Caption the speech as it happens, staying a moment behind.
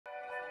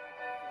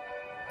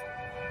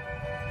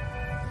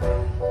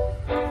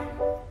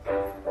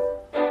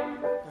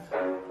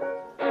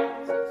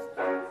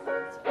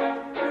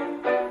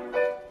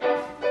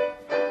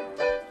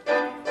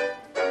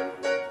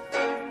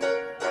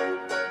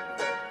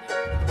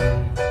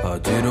I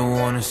didn't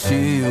wanna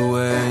see you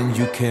when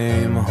you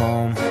came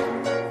home,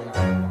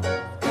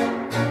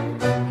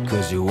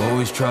 'cause you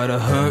always try to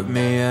hurt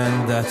me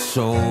and that's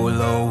so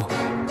low.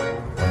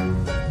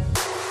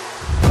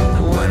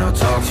 When I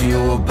talk to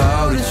you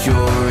about it,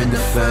 you're in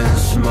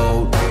defense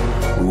mode.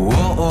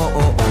 Whoa,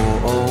 oh, oh,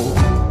 oh, oh.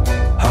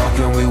 How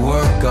can we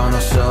work on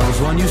ourselves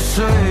when you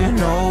say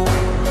no?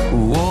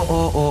 Whoa,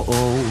 oh, oh,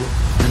 oh.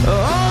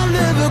 I'll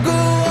never go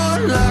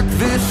on like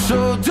this,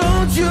 so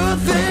don't you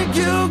think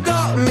you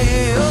got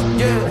me up?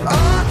 Yeah,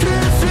 I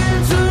can't seem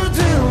to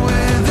deal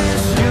with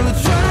this. You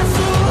try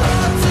so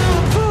hard to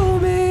pull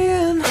me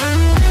in.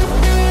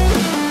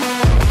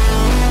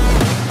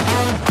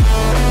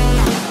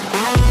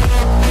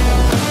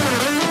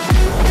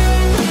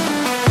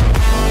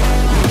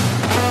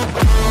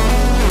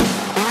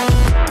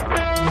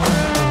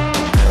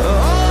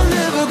 I'll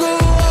never go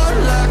on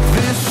like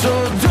this, so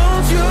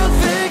don't you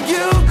think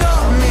you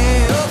got me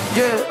up?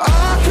 Yeah, I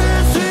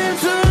can't seem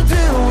to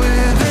deal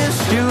with this.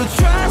 You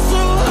try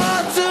so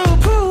hard to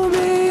pull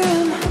me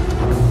in.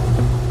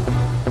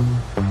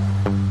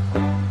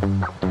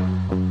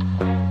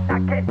 I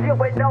can't deal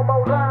with no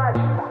more lies.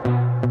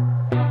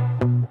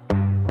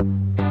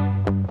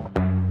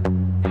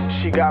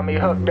 She got me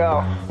hooked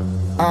though.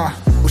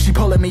 Well, she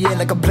pulling me in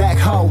like a black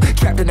hole,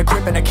 trapped in a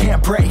grip and I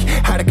can't break.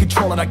 Out of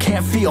control and I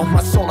can't feel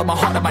my soul and my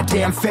heart and my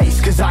damn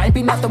face. 'Cause I ain't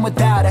be nothing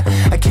without her.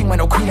 A king with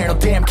no queen and no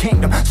damn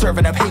kingdom,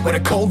 serving up hate with a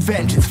cold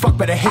vengeance. Fuck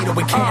but I hate her,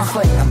 we can't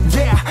slay them.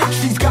 Yeah,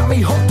 she's got me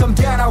hooked, I'm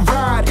down, I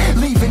ride.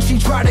 Leaving, she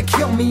tried to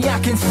kill me, I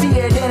can see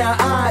it in her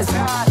eyes.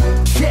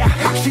 Yeah,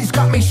 she's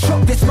got me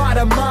shook, this my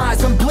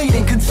demise. I'm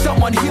bleeding, can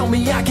someone heal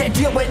me? I can't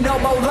deal with no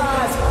more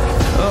lies.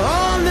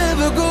 I'll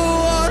never go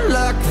on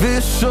like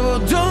this, so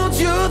don't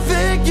you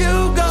think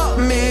you got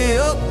me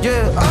up?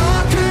 Yeah,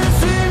 I can't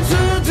seem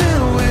to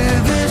deal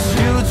with this.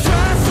 You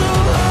try so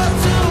hard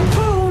to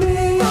pull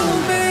me on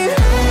me.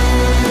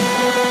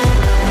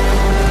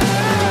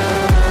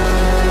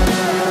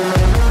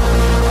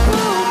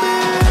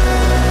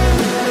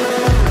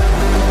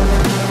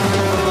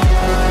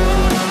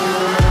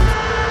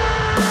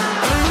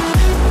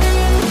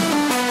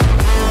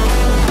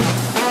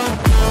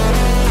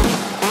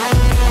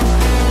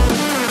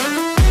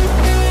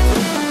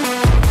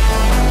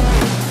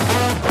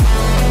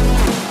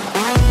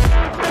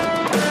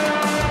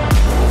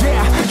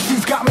 Yeah,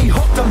 she's got me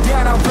hooked, I'm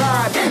down, I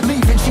ride.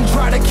 Leaving, she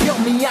tried to kill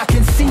me, I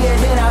can see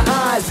it in her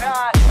eyes.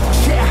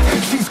 Yeah,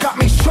 she's got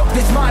me shook,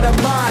 this my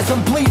demise.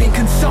 I'm bleeding,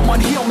 can someone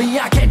heal me?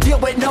 I can't deal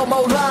with no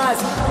more lies.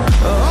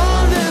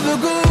 I'll never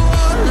go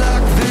on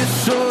like this,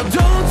 so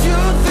don't you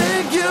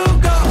think you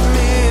got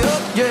me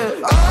up? Yeah,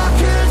 I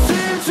can't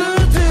seem to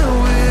deal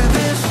with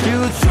this. You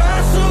try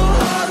so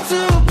hard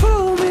to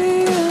pull me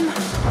in.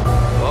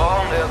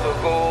 I'll never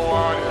go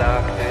on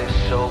like this,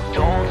 so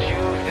don't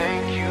you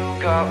think you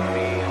got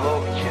me hooked?